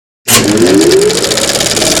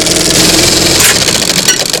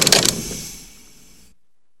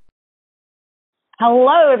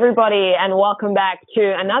Hello, everybody, and welcome back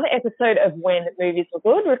to another episode of When Movies Were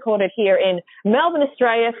Good, recorded here in Melbourne,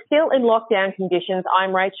 Australia, still in lockdown conditions.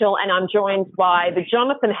 I'm Rachel, and I'm joined by the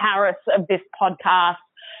Jonathan Harris of this podcast,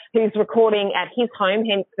 who's recording at his home,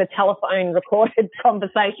 hence the telephone recorded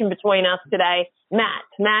conversation between us today. Matt.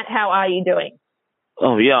 Matt, how are you doing?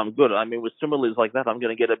 Oh, yeah, I'm good. I mean, with similes like that, I'm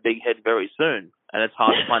going to get a big head very soon, and it's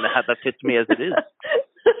hard to find a hat that fits me as it is.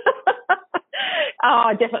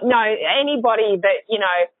 Oh, definitely. No, anybody that,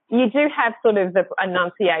 you do have sort of the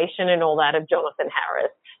enunciation and all that of Jonathan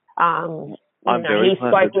Harris.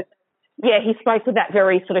 He spoke with that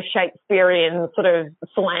very sort of Shakespearean sort of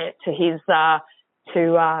slant to his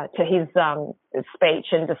speech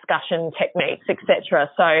and discussion techniques, etc.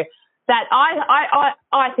 So that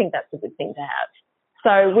I think that's a good thing to have.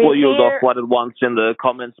 So you got flooded once in the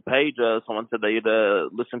comments page. Someone said they'd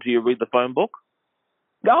listen to you read the phone book.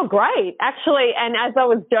 Oh, great. Actually, and as I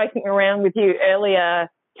was joking around with you earlier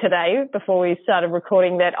today before we started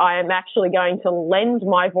recording, that I am actually going to lend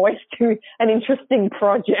my voice to an interesting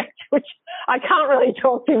project, which I can't really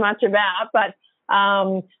talk too much about, but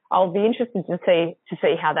I'll be interested to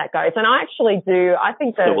see how that goes. And I actually do. I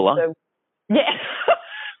think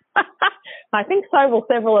I think so will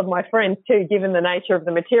several of my friends too, given the nature of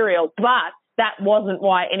the material, but that wasn't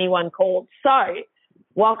why anyone called. So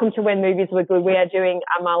welcome to When Movies Were Good. We are doing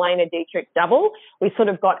a Marlene Dietrich double. We sort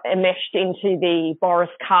of got enmeshed into the Boris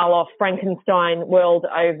Karloff Frankenstein world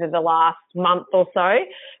over the last month or so.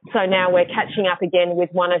 So now we're catching up again with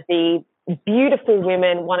one of the beautiful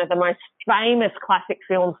women, one of the most famous classic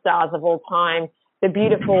film stars of all time, the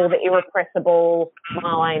beautiful, the irrepressible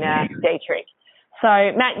Marlene Dietrich. So,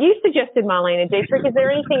 Matt, you suggested Marlene Dietrich. Is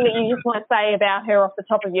there anything that you just want to say about her off the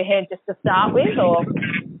top of your head just to start with, or?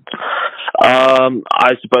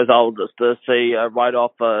 I suppose I'll just say right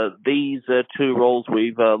off, these two roles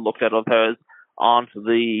we've looked at of hers aren't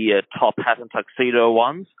the top hat and tuxedo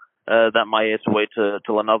ones. That might have to wait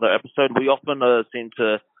till another episode. We often seem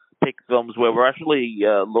to pick films where we're actually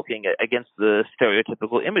looking against the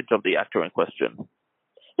stereotypical image of the actor in question.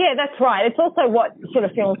 Yeah, that's right. It's also what sort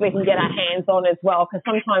of films we can get our hands on as well, because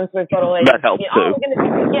sometimes we've got all these. That helps too.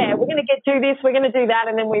 We're going to do this, we're going to do that,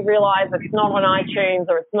 and then we realise it's not on iTunes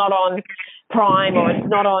or it's not on Prime or it's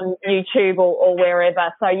not on YouTube or wherever.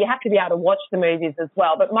 So you have to be able to watch the movies as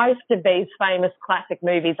well. But most of these famous classic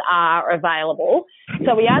movies are available.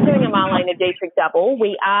 So we are doing a Marlene Dietrich double.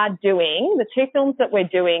 We are doing the two films that we're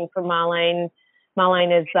doing for Marlene's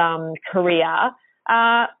career.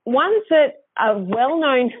 Ones that are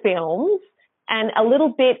well-known films and a little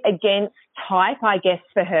bit against type, I guess,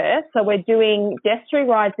 for her. So we're doing Destry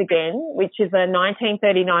Rides Again, which is a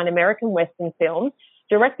 1939 American Western film,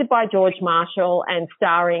 directed by George Marshall and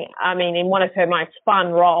starring, in one of her most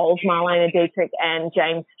fun roles, Marlene Dietrich and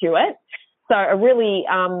James Stewart. So a really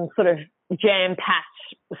sort of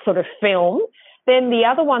jam-packed sort of film. Then the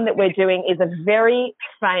other one that we're doing is a very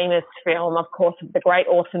famous film, of course, of the great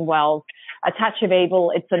Orson Welles, A Touch of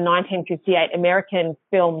Evil. It's a 1958 American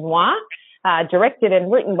film noir, directed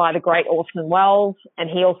and written by the great Orson Welles, and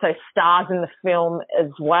he also stars in the film as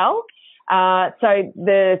well. So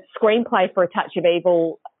the screenplay for A Touch of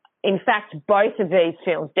Evil, in fact, both of these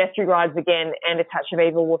films, Destry Rides Again and A Touch of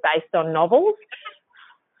Evil, were based on novels,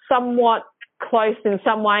 somewhat close in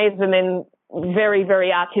some ways, and then very,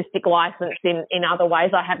 very artistic license in other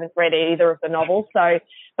ways. I haven't read either of the novels,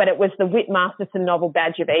 but it was the Whit Masterson novel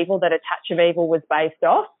Badge of Evil that A Touch of Evil was based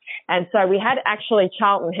off. And so we had actually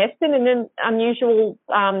Charlton Heston in an unusual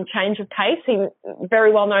change of pace. He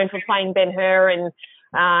very well known for playing Ben-Hur and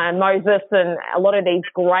Moses and a lot of these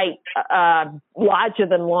great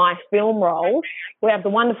larger-than-life film roles. We have the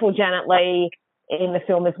wonderful Janet Leigh in the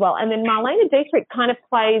film as well. And then Marlene Dietrich kind of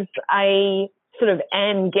plays a sort of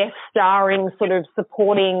Anne guest starring, sort of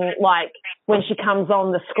supporting, like when she comes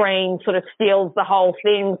on the screen, sort of steals the whole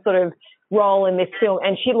thing sort of role in this film.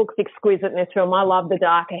 And she looks exquisite in this film. I love the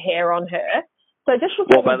darker hair on her. So just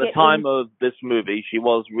by the time of this movie, she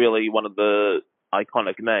was really one of the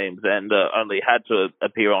iconic names and only had to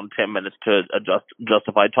appear on 10 Minutes to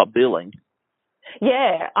justify top billing.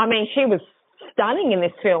 Yeah, she was stunning in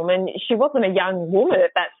this film, and she wasn't a young woman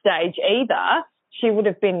at that stage either. She would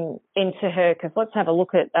have been into her, because let's have a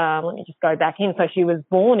look at, let me just go back in. So she was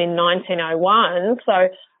born in 1901.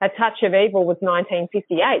 So A Touch of Evil was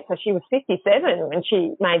 1958. So she was 57 when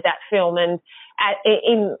she made that film. And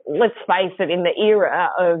let's face it, in the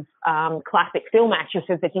era of classic film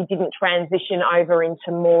actresses, if you didn't transition over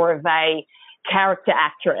into more of a character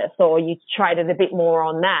actress, or you traded a bit more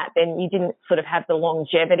on that, then you didn't sort of have the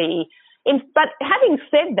longevity. But having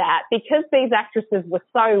said that, because these actresses were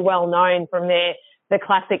so well known from their the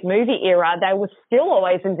classic movie era, they were still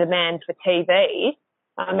always in demand for TV.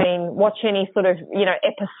 I mean, watch any sort of,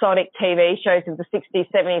 episodic TV shows of the 60s,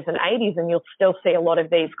 70s and 80s, and you'll still see a lot of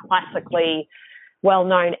these classically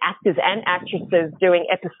well-known actors and actresses doing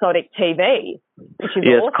episodic TV, which is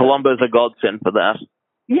awesome. Columbo's a godsend for that.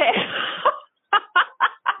 Yeah.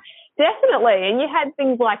 Definitely. And you had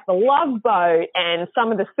things like The Love Boat and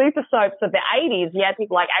some of the super soaps of the 80s. You had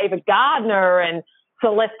people like Ava Gardner and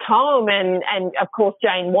Celeste Holm and of course,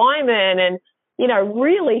 Jane Wyman and,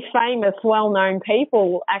 really famous, well-known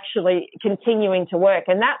people actually continuing to work.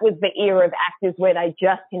 And that was the era of actors where they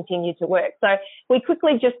just continued to work. So we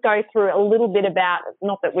quickly just go through a little bit about,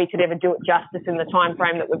 not that we could ever do it justice in the time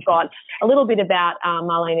frame that we've got, a little bit about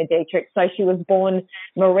Marlene Dietrich. So she was born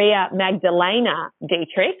Maria Magdalena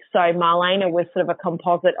Dietrich. So Marlene was sort of a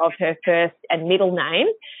composite of her first and middle name.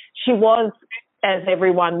 She was, as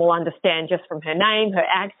everyone will understand just from her name, her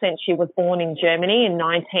accent, she was born in Germany in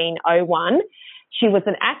 1901. She was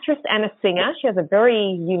an actress and a singer. She has a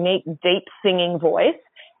very unique, deep singing voice,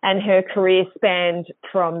 and her career spanned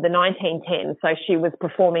from the 1910s. So she was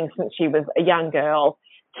performing since she was a young girl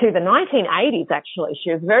to the 1980s, actually.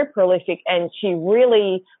 She was very prolific, and she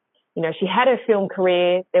really, she had her film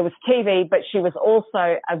career. There was TV, but she was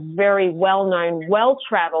also a very well-known,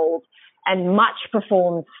 well-travelled, and much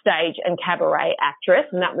performed stage and cabaret actress,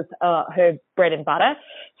 and that was her bread and butter.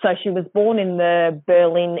 So she was born in the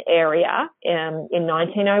Berlin area in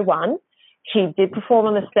 1901. She did perform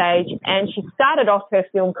on the stage, and she started off her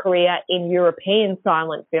film career in European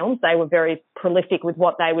silent films. They were very prolific with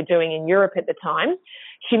what they were doing in Europe at the time.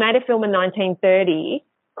 She made a film in 1930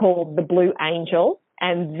 called The Blue Angel,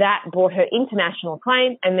 and that brought her international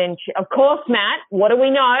acclaim. And then, she, of course, Matt, what do we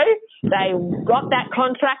know? They got that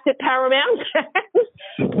contract at Paramount,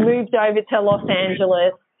 moved over to Los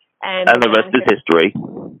Angeles. And the rest is history.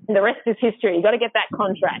 The rest is history. You got to get that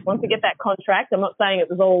contract. Once you get that contract, I'm not saying it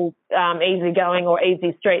was all easy going or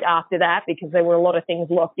easy street after that, because there were a lot of things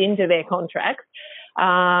locked into their contracts.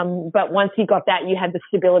 But once you got that, you had the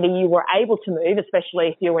stability. You were able to move, especially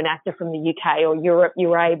if you were an actor from the UK or Europe. You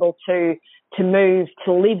were able to move,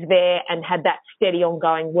 to live there, and had that steady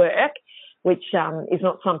ongoing work, which is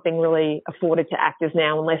not something really afforded to actors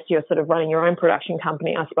now, unless you're sort of running your own production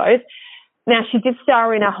company, I suppose. Now, she did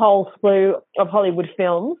star in a whole slew of Hollywood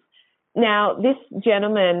films. Now, this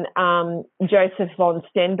gentleman, Joseph von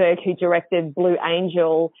Stenberg, who directed Blue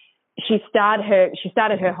Angel, she started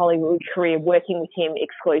her Hollywood career working with him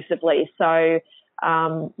exclusively. So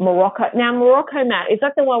Morocco. Now, Morocco, Matt, is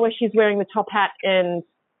that the one where she's wearing the top hat and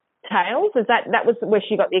tails? Is that was where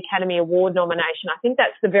she got the Academy Award nomination? I think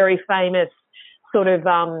that's the very famous sort of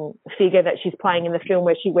figure that she's playing in the film,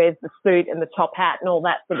 where she wears the suit and the top hat and all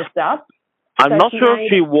that sort of stuff. I'm not sure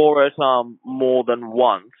if she wore it more than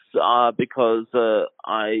once, because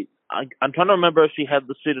I'm trying to remember if she had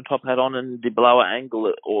the suit and top hat on in Die Blaue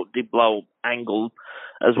Engel or Die Blaue Engel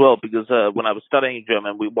as well, because when I was studying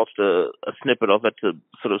German, we watched a snippet of it to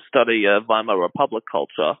sort of study Weimar Republic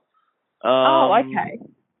culture. Okay.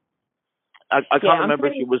 I can't remember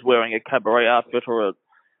if she was wearing a cabaret outfit or a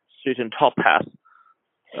suit and top hat.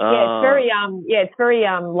 It's very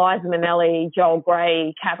Liza Minnelli, Joel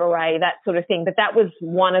Grey, cabaret, that sort of thing. But that was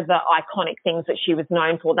one of the iconic things that she was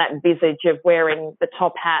known for, that visage of wearing the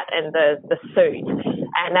top hat and the suit.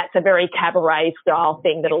 And that's a very cabaret style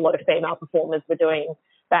thing that a lot of female performers were doing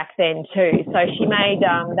back then too. So she made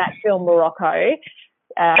that film Morocco.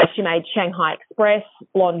 She made Shanghai Express,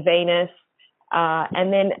 Blonde Venus.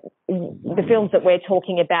 And then the films that we're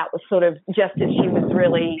talking about were sort of just as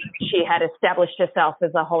she had established herself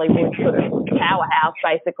as a Hollywood sort of powerhouse,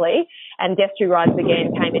 basically, and Destry Rides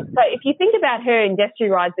Again came in. So if you think about her in Destry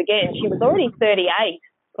Rides Again, she was already 38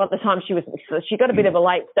 by the time she got a bit of a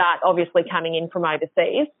late start, obviously coming in from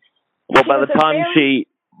overseas. Well, by the time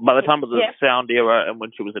of the sound era and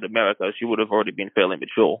when she was in America, she would have already been fairly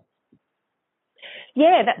mature.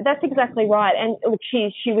 Yeah, that's exactly right. And look,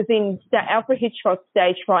 she was in Alfred Hitchcock's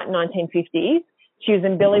Stage Fright in 1950s. She was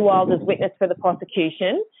in Billy Wilder's Witness for the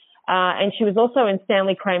Prosecution. And she was also in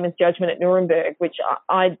Stanley Kramer's Judgment at Nuremberg, which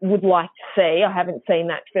I would like to see. I haven't seen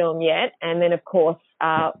that film yet. And then, of course,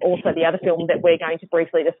 also the other film that we're going to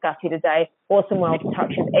briefly discuss here today, Orson Welles'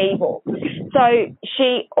 Touch of Evil. So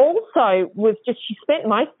she also she spent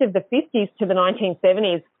most of the 50s to the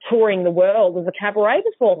 1970s touring the world as a cabaret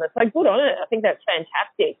performer. So good on her. I think that's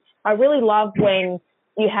fantastic. I really love when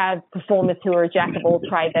you have performers who are a jack of all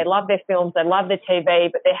trades. They love their films, they love their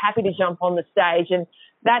TV, but they're happy to jump on the stage. And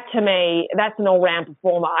that, to me, that's an all-round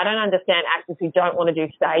performer. I don't understand actors who don't want to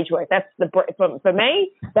do stage work. That's for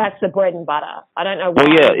me, that's the bread and butter. I don't know why.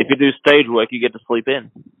 Well, yeah, if you do stage work, you get to sleep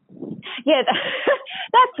in. Yeah,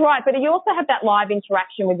 that's right. But you also have that live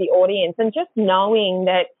interaction with the audience, and just knowing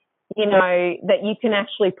that, you know, that you can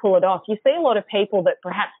actually pull it off. You see a lot of people that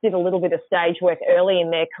perhaps did a little bit of stage work early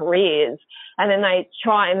in their careers, and then they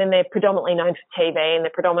try, and then they're predominantly known for TV and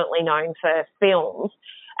they're predominantly known for films.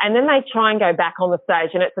 And then they try and go back on the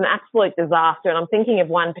stage, and it's an absolute disaster. And I'm thinking of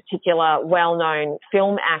one particular well-known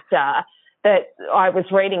film actor that I was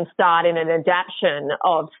reading starred in an adaptation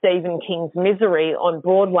of Stephen King's Misery on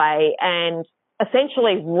Broadway, and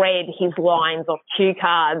essentially read his lines off cue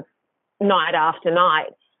cards night after night.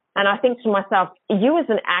 And I think to myself, you as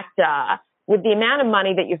an actor, with the amount of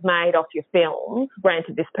money that you've made off your films,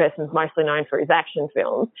 granted this person's mostly known for his action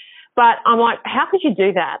films, but I'm like, how could you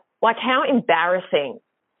do that? Like, how embarrassing.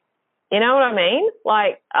 You know what I mean?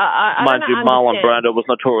 Like, I mind you, don't Marlon understand. Brando was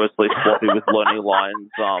notoriously sloppy with learning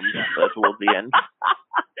lines towards the end.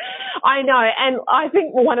 I know, and I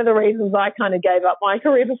think one of the reasons I kind of gave up my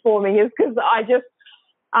career performing is because I just,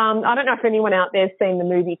 I don't know if anyone out there's seen the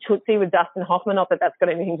movie Tootsie with Dustin Hoffman, not that that's got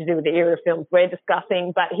anything to do with the era of films we're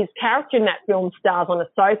discussing, but his character in that film stars on a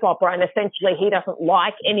soap opera, and essentially he doesn't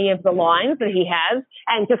like any of the lines that he has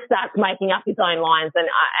and just starts making up his own lines, and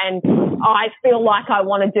I feel like I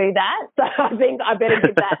want to do that, so I think I better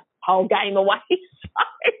give that whole game away. So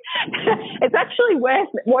it's actually worth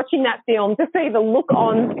watching that film to see the look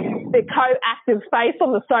on the co-actor's face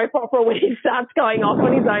on the soap opera when he starts going off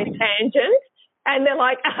on his own tangent. And they're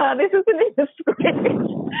like, this isn't in the script.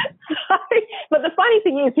 But the funny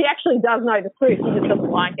thing is, he actually does know the script. He just doesn't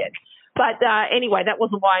like it. But anyway, that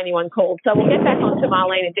wasn't why anyone called. So we'll get back onto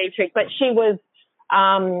Marlene Dietrich. But she was,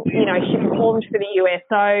 you know, she performed for the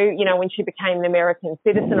USO, you know, when she became an American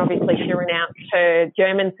citizen. Obviously, she renounced her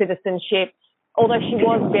German citizenship. Although she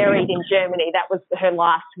was buried in Germany, that was her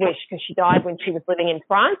last wish, because she died when she was living in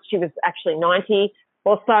France. She was actually 90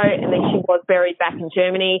 or so, and then she was buried back in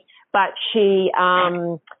Germany. But she,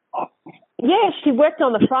 she worked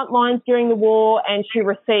on the front lines during the war, and she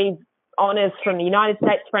received honours from the United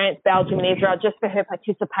States, France, Belgium and Israel just for her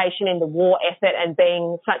participation in the war effort and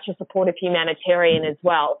being such a supportive humanitarian as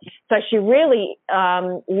well. So she really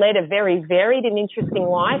led a very varied and interesting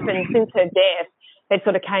life, and since her death, it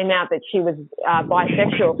sort of came out that she was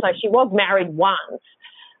bisexual. So she was married once.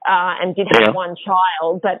 And did have one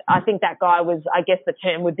child, but I think that guy was, I guess the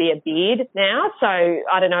term would be a beard now, so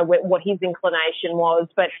I don't know what his inclination was,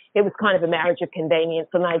 but it was kind of a marriage of convenience,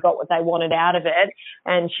 and they got what they wanted out of it.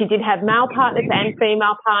 And she did have male partners and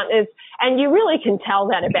female partners, and you really can tell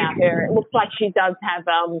that about her. It looks like she does have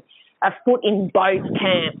a foot in both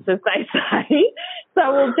camps, as they say. So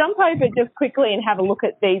we'll jump over just quickly and have a look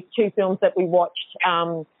at these two films that we watched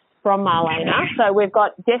from Marlene. So we've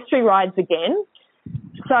got Destry Rides Again.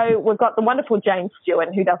 So we've got the wonderful James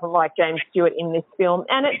Stewart, who doesn't like James Stewart in this film,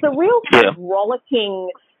 and it's a real kind of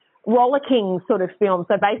rollicking sort of film.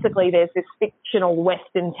 So basically there's this fictional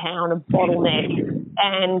western town of Bottleneck,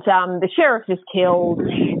 and the sheriff is killed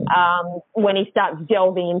when he starts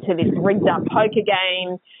delving into this rigged up poker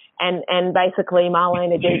game, and basically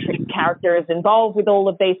Marlene Dietrich's character is involved with all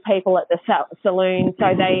of these people at the saloon.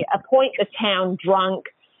 So they appoint the town drunk,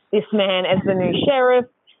 this man, as the new sheriff,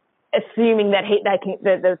 assuming that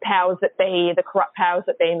the powers that be, the corrupt powers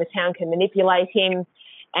that be in the town, can manipulate him.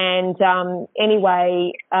 And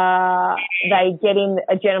anyway, they get in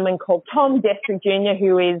a gentleman called Tom Destry Jr.,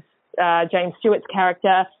 who is James Stewart's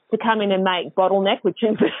character, to come in and make Bottleneck, which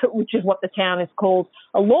is what the town is called,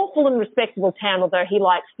 a lawful and respectable town, although he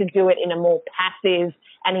likes to do it in a more passive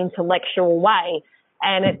and intellectual way.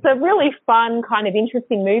 And it's a really fun, kind of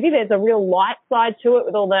interesting movie. There's a real light side to it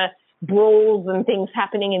with all the brawls and things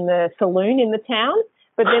happening in the saloon in the town.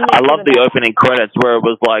 But then I love the opening credits where it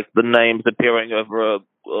was like the names appearing over a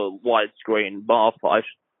widescreen bar fight.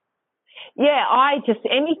 Yeah,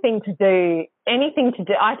 anything to do.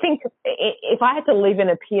 I think if I had to live in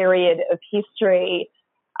a period of history,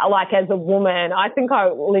 like as a woman, I think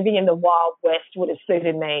living in the Wild West would have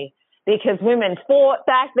suited me, because women fought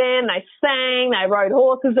back then, they sang, they rode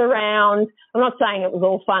horses around. I'm not saying it was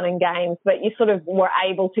all fun and games, but you sort of were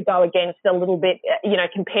able to go against a little bit,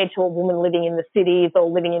 compared to a woman living in the cities or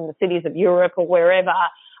living in the cities of Europe or wherever.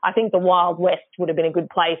 I think the Wild West would have been a good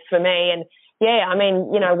place for me. And yeah, I mean,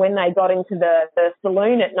 when they got into the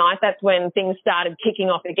saloon at night, that's when things started kicking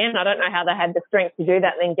off again. I don't know how they had the strength to do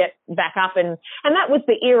that and then get back up. And that was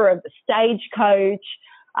the era of the stagecoach.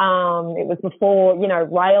 It was before,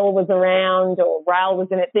 rail was around, or rail was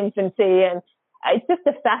in its infancy, and it's just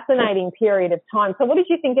a fascinating period of time. So what did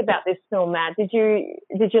you think about this film, Matt? Did you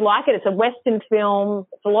like it? It's a Western film.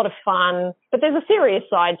 It's a lot of fun, but there's a serious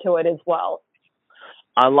side to it as well.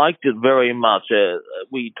 I liked it very much.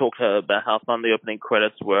 We talked about how fun the opening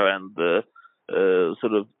credits were, and the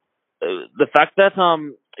sort of the fact that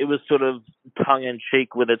it was sort of tongue in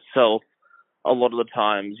cheek with itself. A lot of the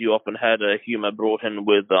times, you often had a humor brought in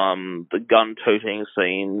with the gun toting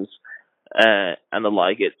scenes and the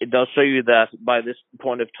like. It does show you that by this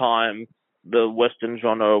point of time, the Western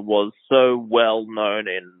genre was so well known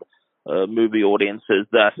in movie audiences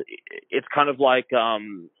that it's kind of like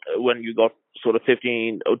when you got sort of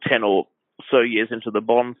 15 or 10 or so years into the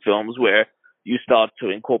Bond films, where you start to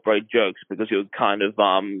incorporate jokes because you're kind of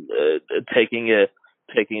taking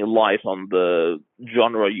a light on the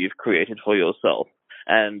genre you've created for yourself.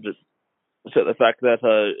 And so the fact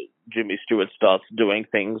that Jimmy Stewart starts doing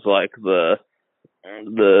things like the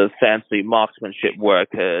fancy marksmanship work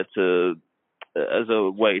as a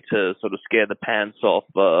way to sort of scare the pants off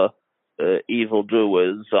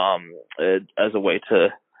evildoers, as a way to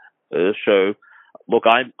show, look,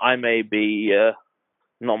 I may be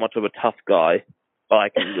not much of a tough guy, but I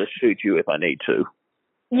can just shoot you if I need to.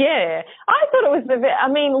 Yeah, I thought it was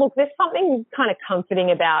look, there's something kind of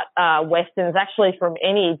comforting about Westerns, actually, from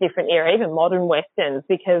any different era, even modern Westerns,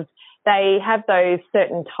 because they have those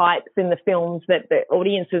certain types in the films that the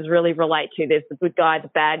audiences really relate to. There's the good guy, the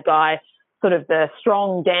bad guy, sort of the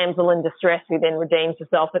strong damsel in distress who then redeems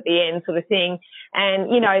herself at the end, sort of thing.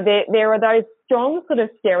 And, you know, there are those strong sort of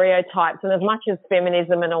stereotypes, and as much as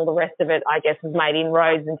feminism and all the rest of it, I guess, has made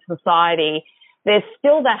inroads into society, there's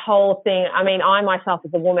still that whole thing. I mean, I myself as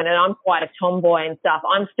a woman, and I'm quite a tomboy and stuff,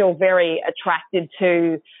 I'm still very attracted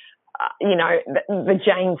to, the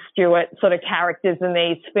James Stewart sort of characters in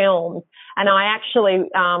these films. And I actually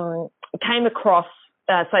came across,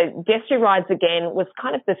 so Destry Rides Again was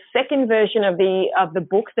kind of the second version of the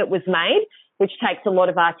book that was made, which takes a lot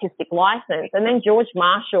of artistic license. And then George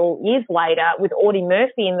Marshall, years later, with Audie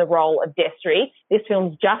Murphy in the role of Destry, this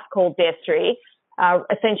film's just called Destry,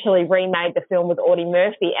 essentially remade the film with Audie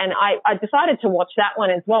Murphy. And I decided to watch that one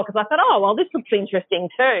as well because I thought, oh, well, this looks interesting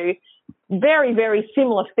too. Very, very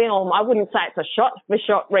similar film. I wouldn't say it's a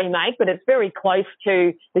shot-for-shot remake, but it's very close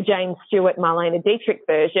to the James Stewart, Marlene Dietrich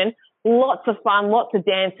version. Lots of fun, lots of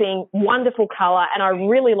dancing, wonderful colour, and I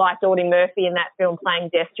really liked Audie Murphy in that film playing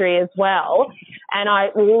Destry as well. And I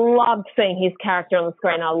loved seeing his character on the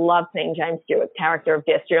screen. I loved seeing James Stewart's character of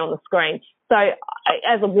Destry on the screen. So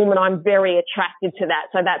as a woman, I'm very attracted to that.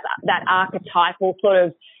 So that's that archetypal sort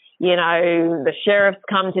of, the sheriff's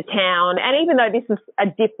come to town. And even though this is a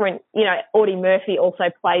different, Audie Murphy also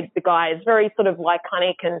played the guy as very sort of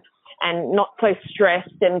laconic and not so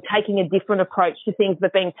stressed and taking a different approach to things,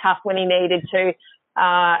 but being tough when he needed to.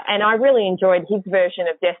 And I really enjoyed his version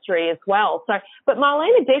of Destry as well. But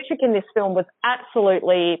Marlene Dietrich in this film was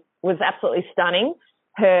absolutely stunning.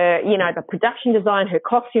 Her, the production design, her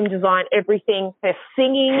costume design, everything, her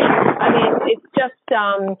singing. I mean, it's just,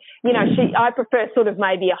 I prefer sort of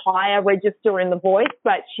maybe a higher register in the voice,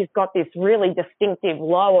 but she's got this really distinctive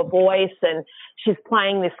lower voice, and she's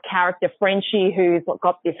playing this character, Frenchie, who's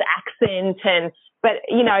got this accent. But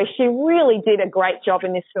she really did a great job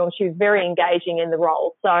in this film. She was very engaging in the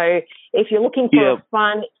role. So if you're looking for a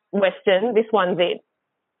fun Western, this one's it.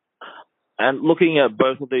 And looking at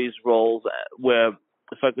both of these roles, where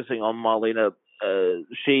focusing on Marlene,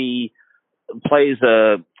 she plays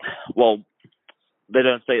they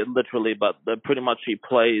don't say it literally, but pretty much she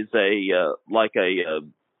plays a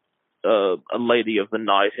lady of the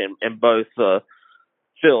night in both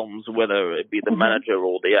films, whether it be the manager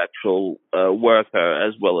or the actual worker,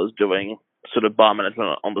 as well as doing sort of bar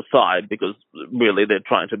management on the side, because really they're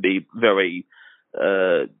trying to be very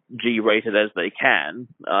G-rated as they can.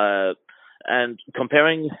 And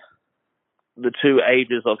comparing the two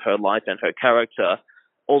ages of her life and her character,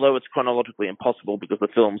 although it's chronologically impossible because the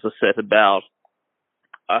films are set about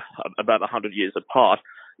 100 years apart,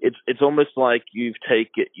 it's almost like you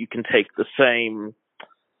can take the same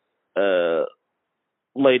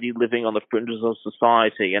lady living on the fringes of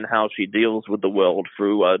society and how she deals with the world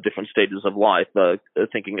through different stages of life,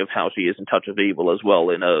 thinking of how she is in touch with evil as well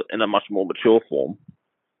in a much more mature form.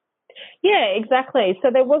 Yeah, exactly. So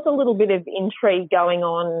there was a little bit of intrigue going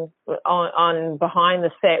on behind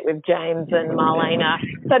the set with James and Marlene.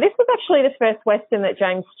 So this was actually the first Western that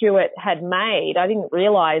James Stewart had made. I didn't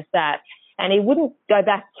realise that. And he wouldn't go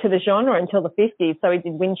back to the genre until the 50s. So he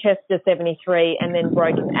did Winchester 73 and then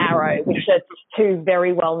Broken Arrow, which are two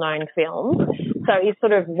very well-known films. So he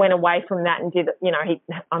sort of went away from that and did,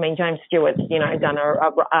 James Stewart's, done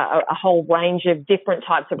a whole range of different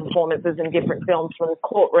types of performances in different films, from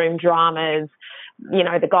courtroom dramas,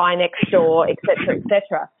 The Guy Next Door, et cetera, et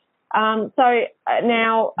cetera.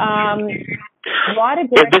 Writer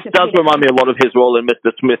Yeah, this director does Peter. remind me a lot of his role in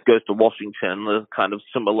Mr. Smith Goes to Washington, the kind of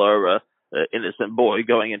similar innocent boy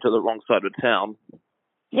going into the wrong side of town.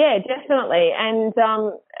 Yeah, definitely. And,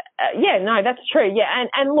 yeah, no, that's true. Yeah.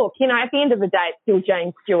 And look, you know, at the end of the day, it's still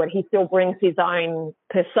James Stewart. He still brings his own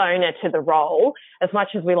persona to the role. As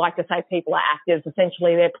much as we like to say people are actors,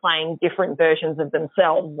 essentially they're playing different versions of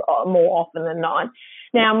themselves more often than not.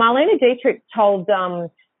 Now, Marlene Dietrich told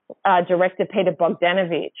director Peter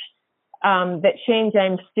Bogdanovich that she and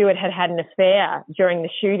James Stewart had an affair during the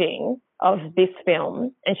shooting of this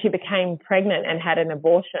film, and she became pregnant and had an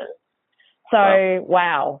abortion. So,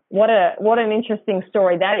 wow, what an interesting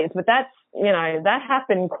story that is. But that's, you know, that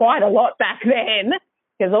happened quite a lot back then,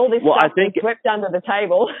 because all this stuff was swept under the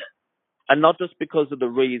table. And not just because of the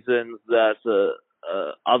reasons that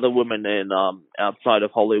other women in outside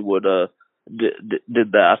of Hollywood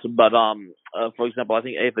did that, but for example, I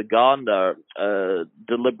think Ava Gardner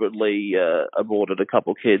deliberately aborted a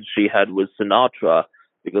couple kids she had with Sinatra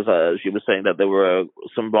because she was saying that there were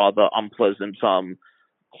some rather unpleasant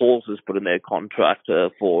clauses put in their contract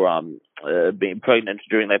for being pregnant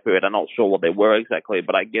during that period. I'm not sure what they were exactly,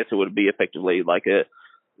 but I guess it would be effectively like a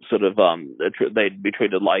sort of they'd be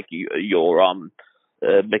treated like you're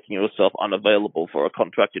making yourself unavailable for a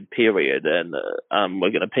contracted period, and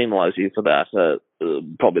we're going to penalize you for that.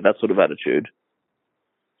 Probably that sort of attitude.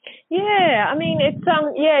 Yeah, I mean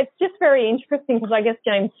it's just very interesting because I guess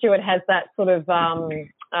James Stewart has that sort of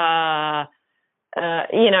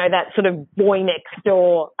you know, that sort of boy next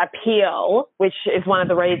door appeal, which is one of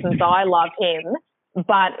the reasons I love him.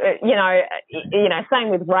 But, you know, same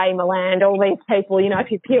with Ray Milland, all these people, you know,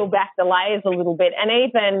 if you peel back the layers a little bit, and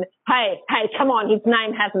even, hey, come on, his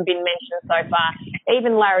name hasn't been mentioned so far.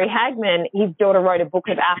 Even Larry Hagman, his daughter wrote a book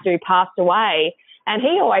after he passed away, and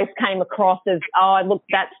he always came across as, oh, look,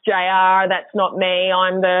 that's JR, that's not me,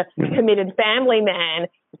 I'm the committed family man.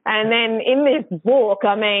 And then in this book,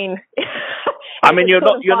 I mean... you're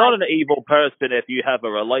not an evil person if you have a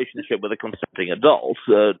relationship with a consenting adult.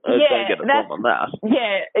 Don't get us wrong on that.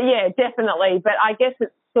 Yeah, definitely. But I guess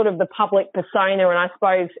it's sort of the public persona, and I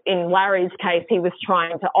suppose in Larry's case, he was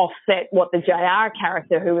trying to offset what the JR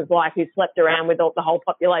character, who was like, who slept around with the whole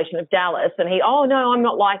population of Dallas, and oh no, I'm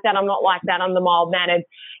not like that, I'm the mild-mannered,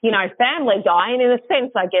 you know, family guy. And in a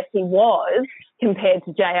sense, I guess he was compared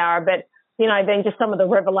to JR, but you know, then just some of the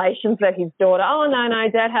revelations that his daughter, oh, no,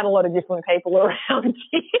 Dad had a lot of different people around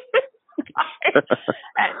him.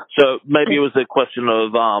 So maybe it was a question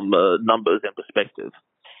of numbers and perspective.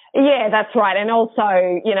 Yeah, that's right. And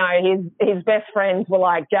also, you know, his best friends were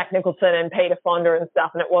like Jack Nicholson and Peter Fonda and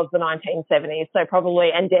stuff, and it was the 1970s, so probably,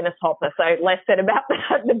 and Dennis Hopper, so less said about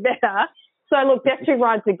that, the better. So, look, Destry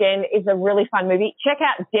Rides Again is a really fun movie. Check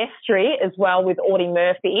out Destry as well with Audie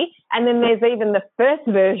Murphy. And then there's even the first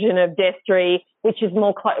version of Destry, which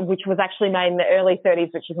was actually made in the early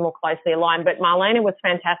 30s, which is more closely aligned. But Marlena was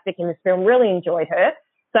fantastic in this film, really enjoyed her.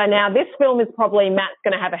 So now this film is probably, Matt's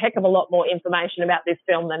going to have a heck of a lot more information about this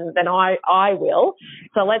film than I will.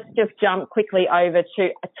 So let's just jump quickly over to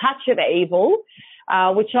A Touch of Evil,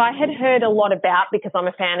 which I had heard a lot about because I'm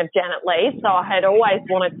a fan of Janet Leigh. So I had always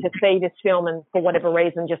wanted to see this film and for whatever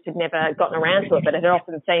reason just had never gotten around to it, but had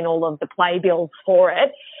often seen all of the playbills for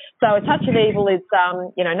it. So A Touch of Evil is,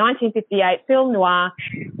 1958 film noir,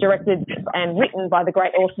 directed and written by the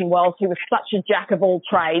great Orson Welles, who was such a jack of all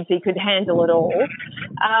trades. He could handle it all.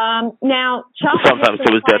 Now, Charlton sometimes Heston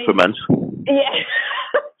to his detriment. Yeah.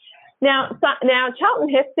 Now, Charlton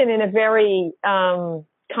Heston, in a very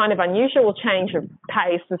kind of unusual change of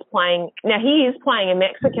pace, is playing. Now, he is playing a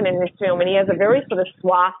Mexican in this film, and he has a very sort of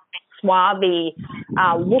swarthy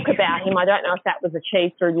look about him. I don't know if that was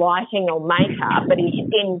achieved through lighting or makeup, but his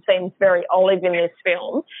skin seems very olive in this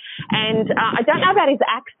film. And I don't know about his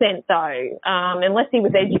accent, though, unless he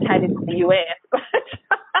was educated in the US. But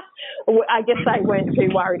I guess they weren't too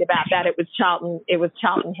worried about that. It was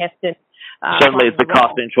Charlton Heston. Certainly, it's the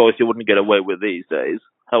casting choice you wouldn't get away with these days,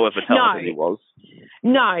 however talented he was.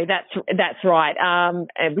 No, that's right.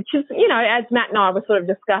 Which is, as Matt and I were sort of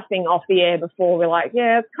discussing off the air before, we're like,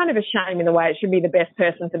 yeah, it's kind of a shame in a way. It should be the best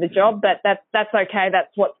person for the job, but that's okay. That's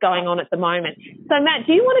what's going on at the moment. So, Matt,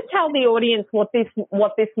 do you want to tell the audience what this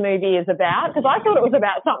movie is about? Because I thought it was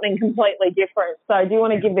about something completely different. So, do you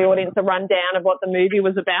want to give the audience a rundown of what the movie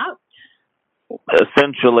was about?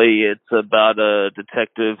 Essentially, it's about a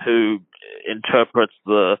detective who interprets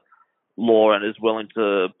the law and is willing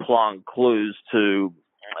to plant clues to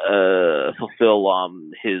fulfill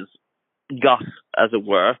his gut, as it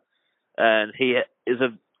were. And he is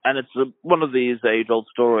one of these age-old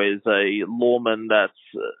stories, a lawman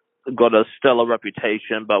that's got a stellar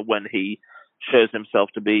reputation, but when he shows himself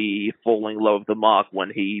to be falling low of the mark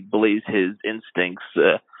when he believes his instincts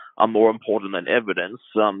are more important than evidence,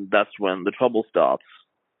 that's when the trouble starts.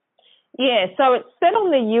 Yeah, so it's set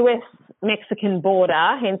on the US-Mexican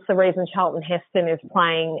border, hence the reason Charlton Heston is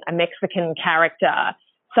playing a Mexican character.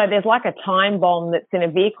 So there's like a time bomb that's in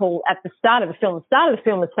a vehicle at the start of the film. The start of the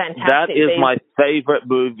film is fantastic. That is my favourite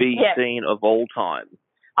movie scene of all time.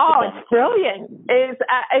 Oh, it's brilliant.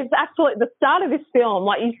 It's absolutely the start of this film.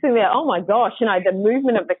 Like you see there, oh my gosh, you know, the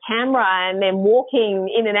movement of the camera and then walking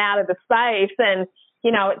in and out of the space, and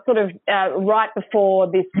you know, it's sort of right before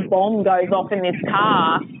this bomb goes off in this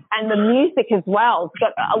car, and the music as well. It's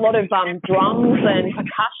got a lot of drums and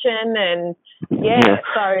percussion, and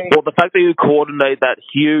so. Well, the fact that you coordinate that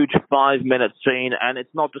huge 5-minute scene, and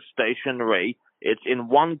it's not just stationary; it's in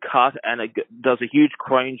one cut, and it does a huge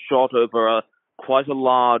crane shot over quite a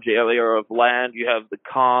large area of land. You have the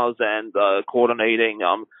cars and coordinating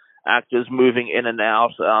actors moving in and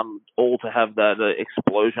out, all to have that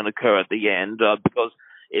explosion occur at the end, because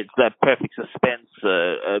it's that perfect suspense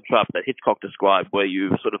trap that Hitchcock described, where you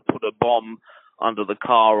sort of put a bomb under the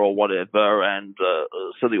car or whatever, and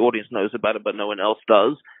so the audience knows about it, but no one else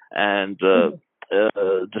does, and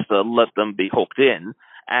just let them be hooked in.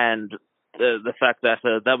 And the fact that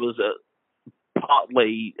that was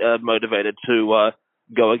partly motivated to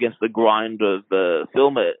go against the grind of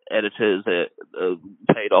film editors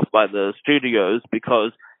paid off by the studios,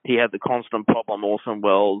 because he had the constant problem, Orson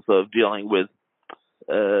Welles, of dealing with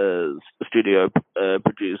studio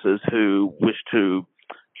producers who wished to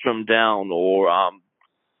trim down or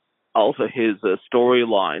alter his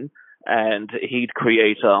storyline, and he'd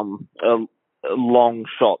create a long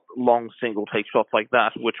single take shots like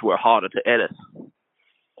that, which were harder to edit.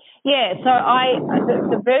 Yeah, so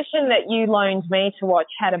the version that you loaned me to watch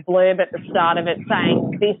had a blurb at the start of it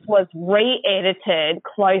saying this was re-edited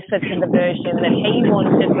closer to the version that he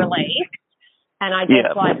wanted released. And I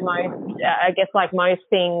guess like most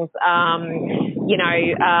things,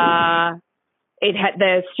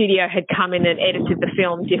 the studio had come in and edited the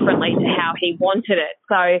film differently to how he wanted it.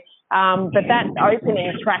 So, but that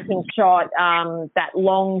opening tracking shot, that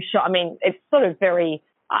long shot, I mean, it's sort of very.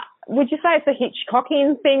 Would you say it's a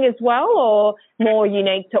Hitchcockian thing as well, or more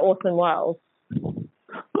unique to Orson Welles?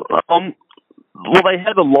 Well, they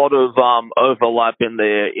had a lot of overlap in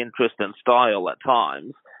their interest and style at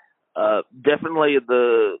times. Definitely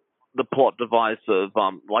the plot device of,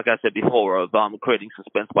 like I said before, of creating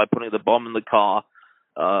suspense by putting the bomb in the car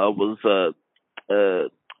was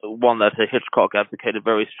one that Hitchcock advocated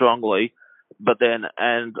very strongly. But then,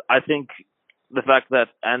 and I think the fact that,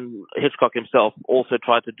 and Hitchcock himself also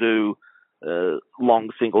tried to do long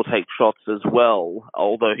single take shots as well,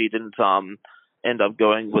 although he didn't end up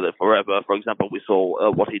going with it forever. For example, we saw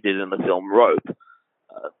what he did in the film Rope.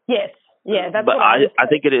 Yes, yeah, that's but what I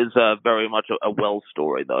think it is very much a Wells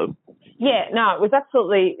story, though. Yeah, no, it was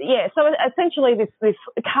absolutely, yeah. So essentially this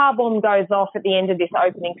car bomb goes off at the end of this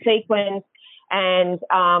opening sequence, and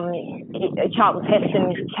Charlton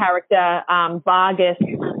Heston's character, Vargas,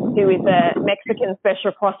 who is a Mexican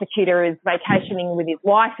special prosecutor, is vacationing with his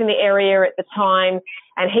wife in the area at the time,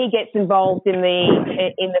 and he gets involved in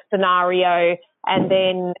the scenario. And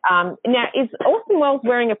then now, is Orson Welles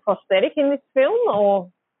wearing a prosthetic in this film, or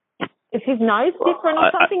is his nose different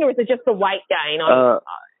or something, or is it just a weight gain?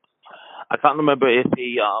 I can't remember if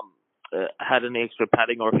he had any extra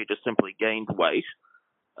padding or if he just simply gained weight.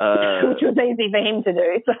 Which was easy for him to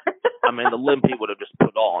do. So. I mean, the limp he would have just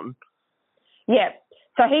put on. Yeah.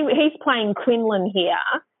 So he's playing Quinlan here,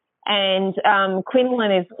 and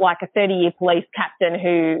Quinlan is like a 30-year police captain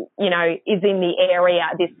who, you know, is in the area,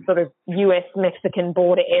 this sort of US-Mexican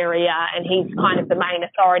border area, and he's kind of the main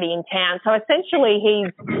authority in town. So essentially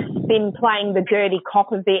he's been playing the dirty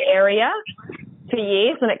cop of the area for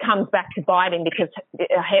years, and it comes back to bite him because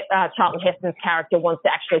Charlton Heston's character wants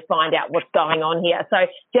to actually find out what's going on here. So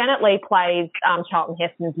Janet Leigh plays Charlton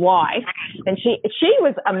Heston's wife, and she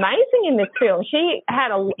was amazing in this film.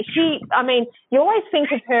 I mean, you always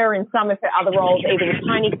think of her in some of her other roles, either with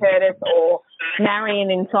Tony Curtis or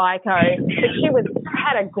Marion in Psycho, but she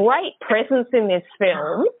had a great presence in this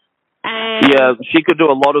film. And yeah, she could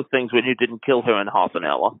do a lot of things when you didn't kill her in half an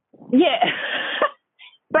hour. Yeah.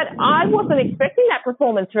 But I wasn't expecting that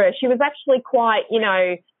performance for her. She was actually quite, you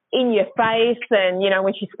know, in your face, and, you know,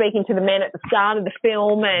 when she's speaking to the men at the start of the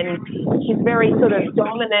film, and she's very sort of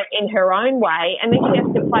dominant in her own way. And then she has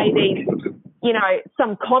to play these, you know,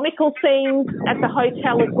 some comical scenes at the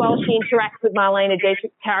hotel as well. She interacts with Marlene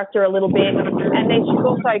Dietrich's character a little bit. And then she's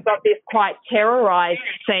also got this quite terrorized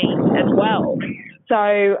scene as well. So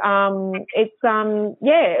it was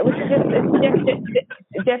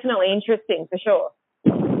it's definitely interesting for sure.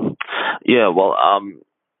 Yeah, well,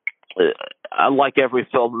 like every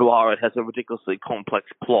film noir, it has a ridiculously complex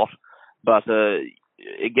plot, but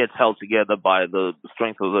it gets held together by the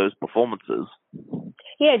strength of those performances.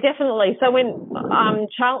 Yeah, definitely. So when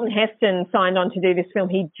Charlton Heston signed on to do this film,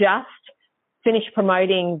 he just finished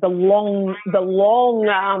promoting the long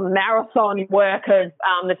marathon work of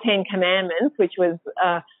the Ten Commandments, which was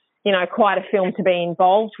quite a film to be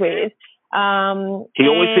involved with. He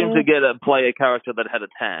always seemed to play a character that had a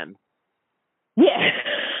tan. Yeah.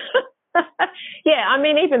 Yeah, I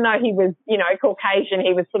mean, even though he was, Caucasian,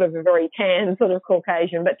 he was sort of a very tan sort of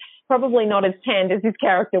Caucasian, but probably not as tanned as his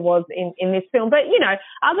character was in this film. But,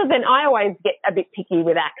 other than, I always get a bit picky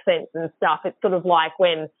with accents and stuff. It's sort of like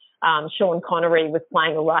when Sean Connery was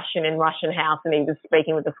playing a Russian in Russian House and he was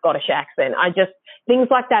speaking with a Scottish accent. Things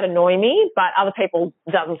like that annoy me, but other people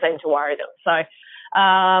doesn't seem to worry them. So,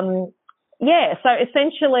 so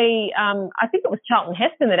essentially, I think it was Charlton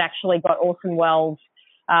Heston that actually got Orson Welles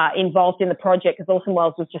involved in the project, because Orson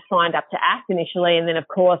Welles was just signed up to act initially, and then of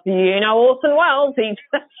course Orson Welles, he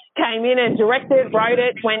came in and directed, wrote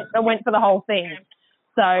it, went for the whole thing.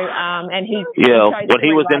 So and he when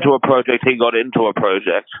he was into a project, he got into a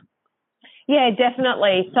project. Yeah,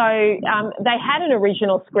 definitely. So they had an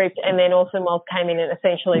original script, and then Orson Welles came in and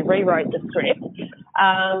essentially rewrote the script.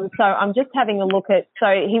 So I'm just having a look at. So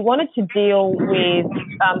he wanted to deal with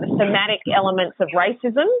the thematic elements of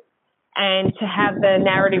racism, and to have the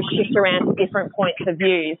narrative shift around to different points of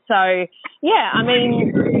view. So, yeah, I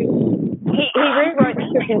mean, he rewrote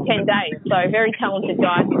the script in 10 days, so a very talented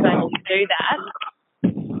guy who's able to do that.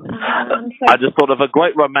 I just thought of a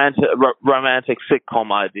great romantic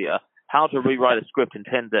sitcom idea, how to rewrite a script in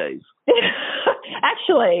 10 days.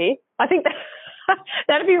 Actually, I think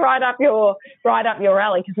that'd be right up your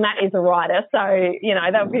alley, because Matt is a writer, so,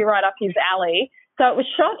 that would be right up his alley. So it was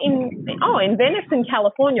shot in Venice in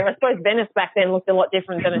California. I suppose Venice back then looked a lot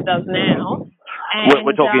different than it does now. And,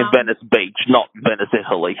 we're talking Venice Beach, not Venice,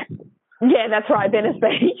 Italy. Yeah, that's right, Venice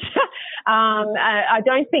Beach. I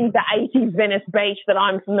don't think the 80s Venice Beach that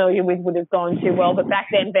I'm familiar with would have gone too well, but back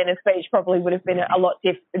then Venice Beach probably would have been a lot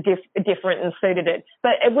different and suited it.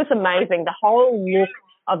 But it was amazing. The whole look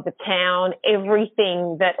of the town,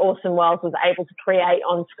 everything that Orson Welles was able to create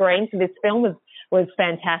on screen for this film was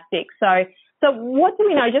fantastic. So what do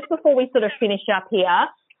we know, just before we sort of finish up here,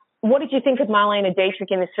 what did you think of Marlene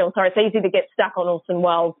Dietrich in this film? Sorry, it's easy to get stuck on Orson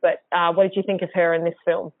Welles, but what did you think of her in this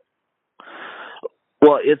film?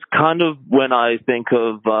 Well, it's kind of when I think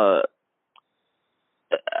of,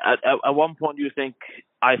 at one point you think,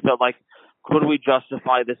 I felt like, could we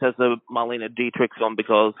justify this as a Marlene Dietrich film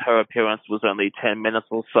because her appearance was only 10 minutes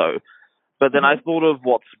or so? But then I thought of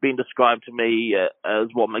what's been described to me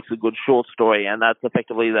as what makes a good short story, and that's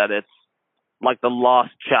effectively that it's like the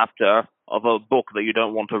last chapter of a book that you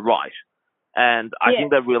don't want to write. And I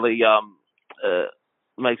think that really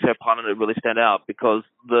makes her part in it really stand out, because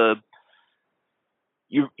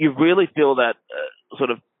you really feel that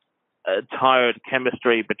sort of tired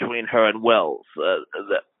chemistry between her and Wells,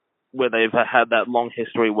 where they've had that long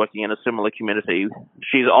history working in a similar community.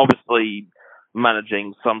 She's obviously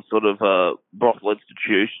managing some sort of brothel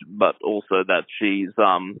institution, but also that she's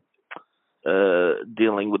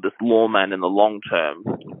dealing with this lawman in the long term,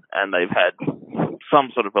 and they've had some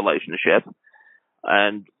sort of relationship,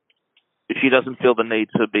 and she doesn't feel the need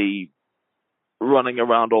to be running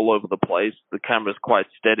around all over the place. The camera's quite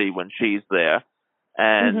steady when she's there,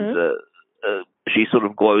 and she sort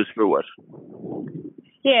of glows through it.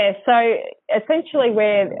 Yeah, so essentially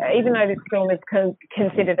even though this film is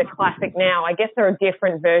considered a classic now, I guess there are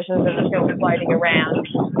different versions of the film floating around.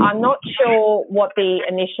 I'm not sure what the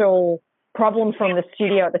initial problem from the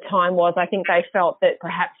studio at the time was. I think they felt that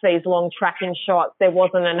perhaps these long tracking shots, there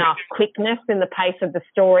wasn't enough quickness in the pace of the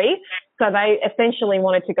story. So they essentially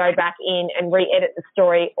wanted to go back in and re-edit the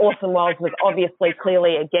story. Orson Welles was obviously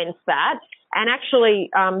clearly against that. And actually,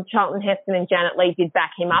 Charlton Heston and Janet Leigh did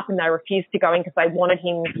back him up, and they refused to go in because they wanted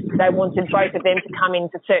both of them to come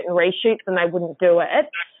into certain reshoots, and they wouldn't do it.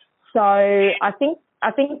 So I think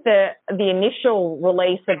the initial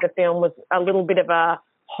release of the film was a little bit of a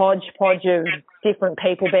hodgepodge of different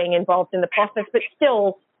people being involved in the process, but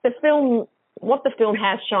still what the film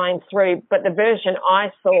has shines through. But the version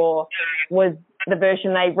I saw was the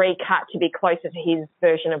version they recut to be closer to his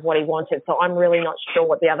version of what he wanted. So I'm really not sure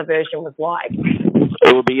what the other version was like.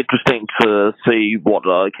 It would be interesting to see what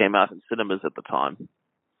came out in cinemas at the time.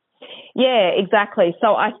 Yeah, exactly.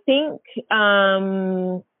 So I think,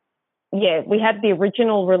 we had the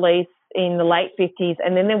original release in the late 50s,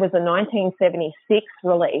 and then there was a 1976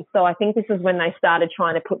 release. So I think this is when they started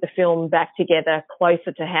trying to put the film back together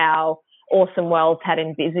closer to how Orson Welles had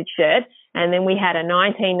envisaged it. And then we had a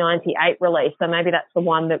 1998 release, so maybe that's the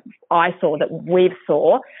one that I saw, that we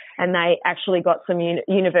saw, and they actually got some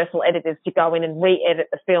Universal editors to go in and re-edit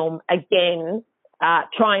the film again,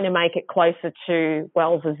 trying to make it closer to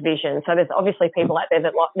Wells's vision. So there's obviously people out there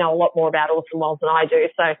that know a lot more about Orson Welles than I do,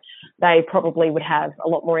 so they probably would have a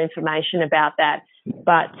lot more information about that.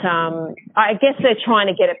 But I guess they're trying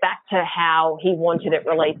to get it back to how he wanted it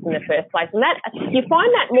released in the first place. And that you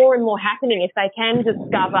find that more and more happening. If they can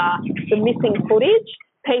discover the missing footage,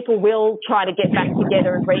 people will try to get back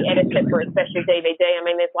together and re-edit it for a special DVD. I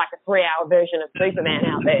mean, there's like a 3-hour version of Superman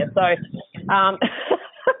out there. So,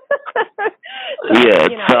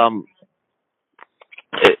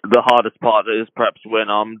 the hardest part is perhaps when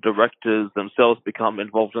directors themselves become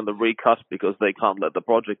involved in the recut because they can't let the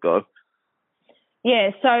project go.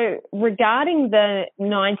 Yeah, so regarding the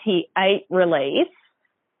 98 release,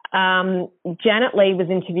 Janet Leigh was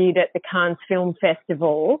interviewed at the Cannes Film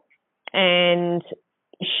Festival, and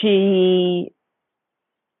she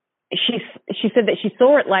said that she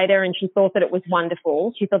saw it later and she thought that it was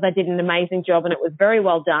wonderful. She thought they did an amazing job and it was very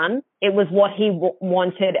well done. It was what he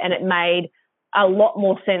wanted, and it made a lot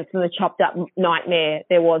more sense than the chopped up nightmare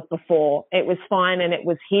there was before. It was fine and it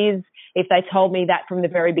was his. If they told me that from the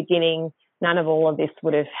very beginning, none of all of this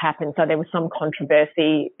would have happened. So there was some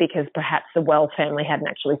controversy because perhaps the Wells family hadn't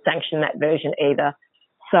actually sanctioned that version either.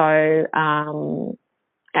 So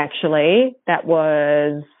actually that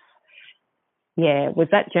was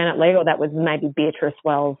that Janet Leigh, or that was maybe Beatrice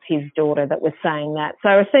Wells, his daughter, that was saying that. So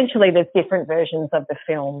essentially there's different versions of the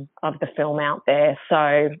film out there. So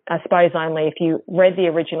I suppose only if you read the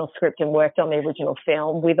original script and worked on the original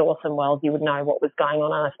film with Orson Welles, you would know what was going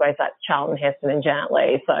on. And I suppose that's Charlton, Heston and Janet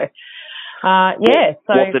Leigh. So So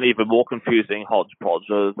what's an even more confusing hodgepodge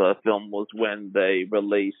of the film was when they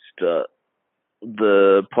released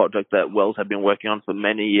the project that Welles had been working on for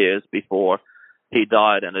many years before he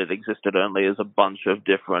died, and it existed only as a bunch of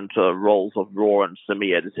different rolls of raw and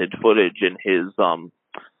semi-edited footage in his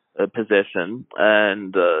possession,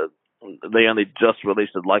 and they only just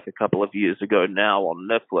released it like a couple of years ago now on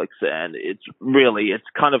Netflix, and it's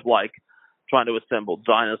kind of like trying to assemble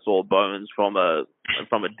dinosaur bones from a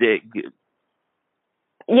dig.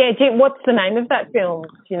 Yeah, what's the name of that film? Do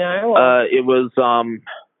you know? It was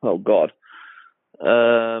oh God.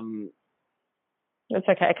 It's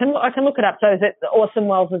okay. I can look it up. So is it Orson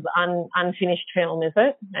Welles' unfinished film, is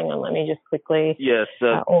it? Hang on, let me just quickly... Yes.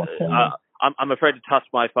 I'm afraid to touch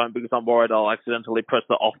my phone because I'm worried I'll accidentally press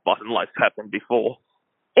the off button like happened before.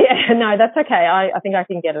 Yeah, no, that's okay. I think I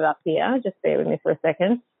can get it up here. Just bear with me for a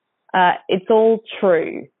second. It's All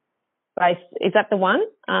True. Is that the one?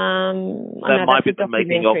 That might be the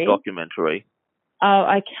making of documentary. Oh,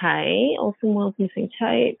 okay. Orson Welles missing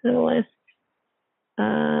tapes and all this.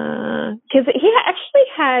 Because he actually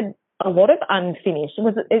had a lot of unfinished.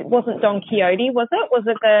 It wasn't Don Quixote, was it? Was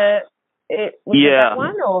it it that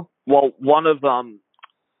one? Or? Well, one of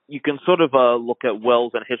you can sort of look at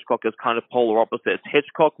Welles and Hitchcock as kind of polar opposites.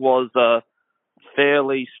 Hitchcock was a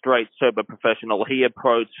fairly straight, sober professional. He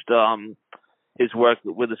approached his work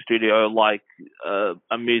with the studio like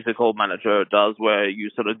a musical manager does, where you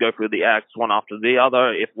sort of go through the acts one after the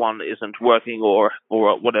other. If one isn't working or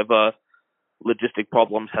whatever logistic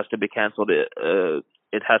problems has to be cancelled, it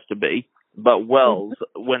has to be. But Welles,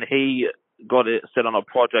 when he got it set on a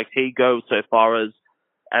project, he goes so far as,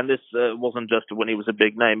 and this wasn't just when he was a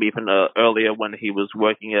big name, even earlier when he was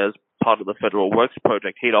working as part of the Federal Works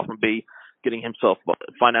project, he'd often be getting himself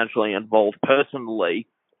financially involved personally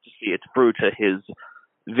to see it through to his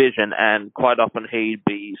vision, and quite often he'd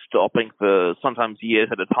be stopping for sometimes years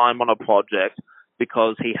at a time on a project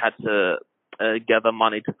because he had to gather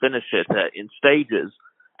money to finish it in stages,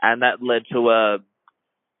 and that led to a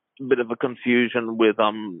bit of a confusion with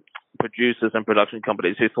producers and production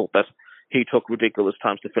companies who thought that he took ridiculous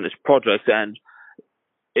times to finish projects, and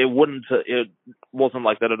it wasn't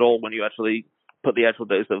like that at all when you actually put the actual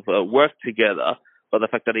days of work together. But the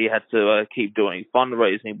fact that he had to keep doing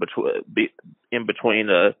fundraising in between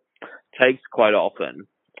takes quite often,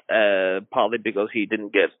 partly because he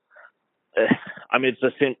didn't get. I mean,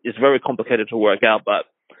 it's very complicated to work out, but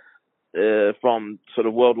from sort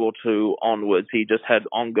of World War II onwards, he just had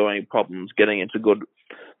ongoing problems getting into good,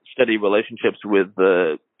 steady relationships with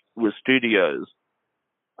studios.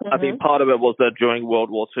 I think part of it was that during World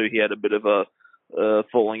War II, he had a bit of a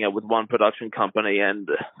falling out with one production company, and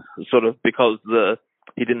sort of because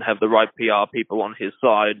he didn't have the right PR people on his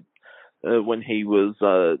side when he was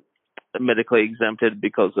medically exempted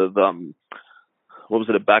because of what was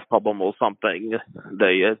it, a back problem or something.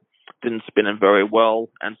 They didn't spin him very well,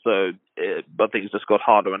 and so but things just got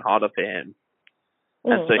harder and harder for him.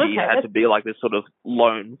 And so he had to be like this sort of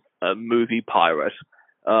lone movie pirate,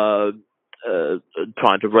 trying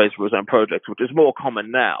to raise for his own projects, which is more common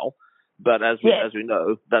now. But as we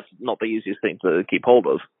know, that's not the easiest thing to keep hold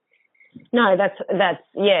of. No, that's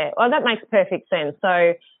well, that makes perfect sense.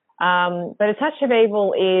 So, but A Touch of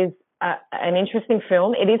Evil is an interesting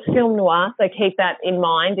film. It is film noir, so keep that in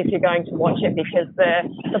mind if you're going to watch it, because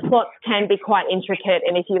the plots can be quite intricate,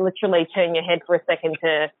 and if you literally turn your head for a second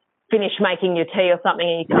to finish making your tea or something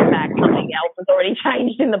and you come back, something else has already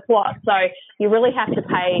changed in the plot. So you really have to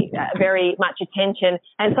pay very much attention.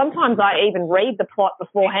 And sometimes I even read the plot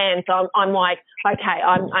beforehand. So I'm like, okay,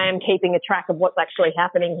 I am keeping a track of what's actually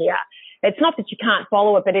happening here. It's not that you can't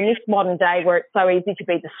follow it, but in this modern day where it's so easy to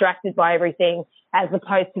be distracted by everything, as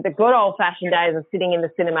opposed to the good old-fashioned days of sitting in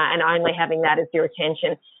the cinema and only having that as your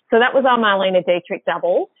attention. So that was our Marlene Dietrich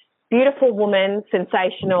double. Beautiful woman,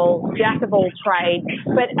 sensational, jack of all trades,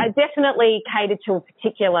 but definitely catered to a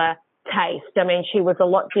particular taste. I mean, she was a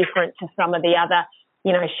lot different to some of the other,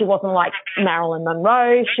 she wasn't like Marilyn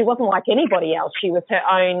Monroe. She wasn't like anybody else. She was her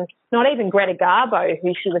own, not even Greta Garbo,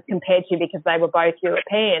 who she was compared to because they were both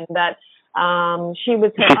European, but she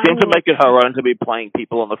was her own. She seemed to make it her own to be playing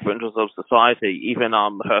people on the fringes of society. Even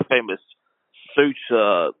her famous suit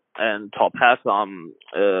and top hat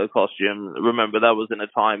costume. Remember, that was in a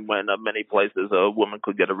time when many places a woman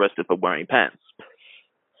could get arrested for wearing pants.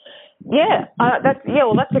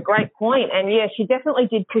 That's a great point. And she definitely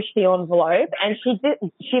did push the envelope, and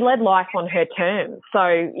she led life on her terms. So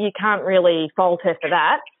you can't really fault her for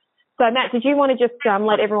that. So Matt, did you want to just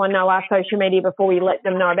let everyone know our social media before we let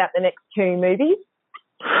them know about the next two movies?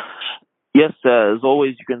 Yes, as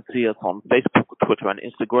always, you can see us on Facebook, Twitter, and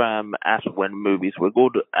Instagram at When Movies Were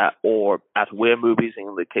Good, or at Where Movies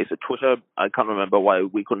in the case of Twitter. I can't remember why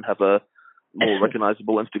we couldn't have a more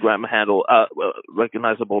recognizable Instagram handle,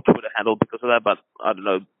 recognizable Twitter handle because of that, but I don't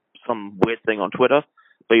know, some weird thing on Twitter,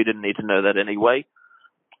 but you didn't need to know that anyway.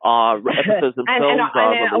 Episodes themselves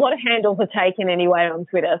and a lot of handles are taken anyway on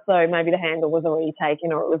Twitter, so maybe the handle was already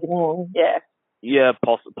taken or it was wrong, Yeah,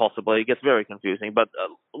 possibly. It gets very confusing. But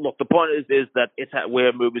look, the point is that it's at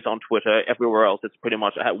Where Movies on Twitter. Everywhere else, it's pretty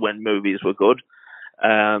much at When Movies Were Good.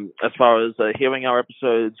 As far as hearing our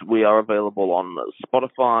episodes, we are available on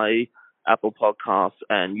Spotify, Apple Podcasts,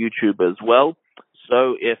 and YouTube as well.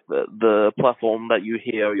 So if the platform that you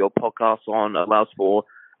hear your podcast on allows for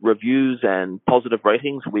reviews and positive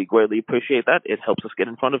ratings, we greatly appreciate that. It helps us get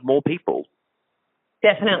in front of more people.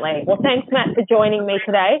 Definitely. Well, thanks, Matt, for joining me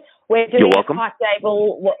today. We're doing a Clark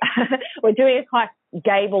Gable. We're doing a Clark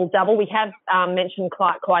Gable double. We have mentioned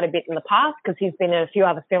Clark quite a bit in the past because he's been in a few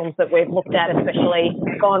other films that we've looked at, especially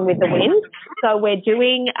Gone with the Wind. So we're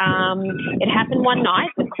doing It Happened One Night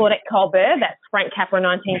with Claudette Colbert. That's Frank Capra,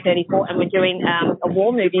 1934, and we're doing a war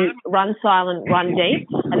movie, Run Silent, Run Deep,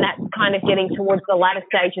 and that's kind of getting towards the latter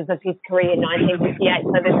stages of his career in 1958.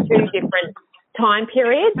 So there's two different time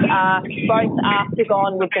periods, both after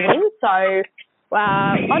Gone with the Wind. So,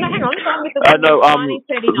 hang on, Gone with the Wind was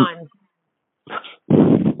 1939.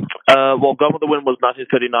 Gone with the Wind was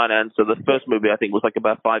 1939, and so the first movie I think was like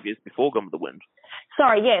about 5 years before Gone with the Wind.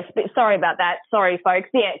 Sorry, yes, but sorry about that. Sorry, folks.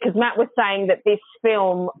 Yeah, because Matt was saying that this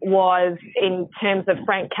film was, in terms of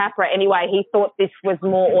Frank Capra anyway, he thought this was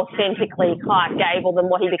more authentically Clark Gable than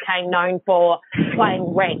what he became known for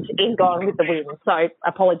playing Rent in Gone with the Wind. So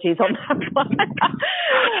apologies on that one.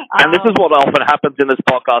 And this is what often happens in this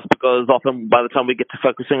podcast, because often by the time we get to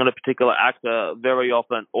focusing on a particular actor, very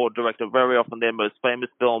often, or director, very often their most famous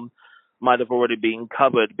film might have already been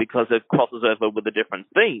covered because it crosses over with a different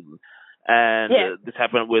theme. And this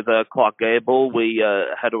happened with Clark Gable. We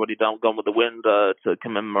had already done Gone with the Wind to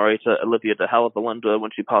commemorate Olivia de Havilland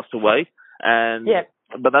when she passed away. And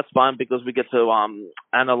but that's fine because we get to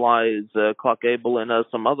analyze Clark Gable in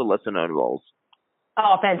some other lesser-known roles.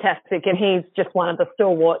 Oh, fantastic. And he's just one of the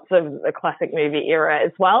stalwarts of the classic movie era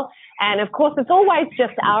as well. And, of course, it's always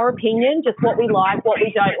just our opinion, just what we like, what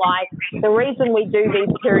we don't like. The reason we do these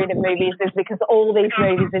period of movies is because all these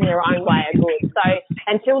movies in their own way are good. So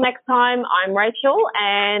until next time, I'm Rachel,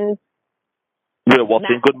 and we're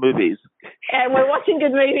watching good movies. And we're watching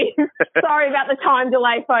good movies. Sorry about the time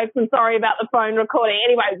delay, folks, and sorry about the phone recording.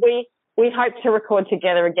 Anyway, we hope to record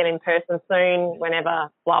together again in person soon,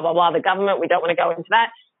 whenever, blah, blah, blah, the government. We don't want to go into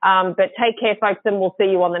that. But take care, folks, and we'll see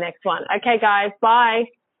you on the next one. Okay, guys, bye.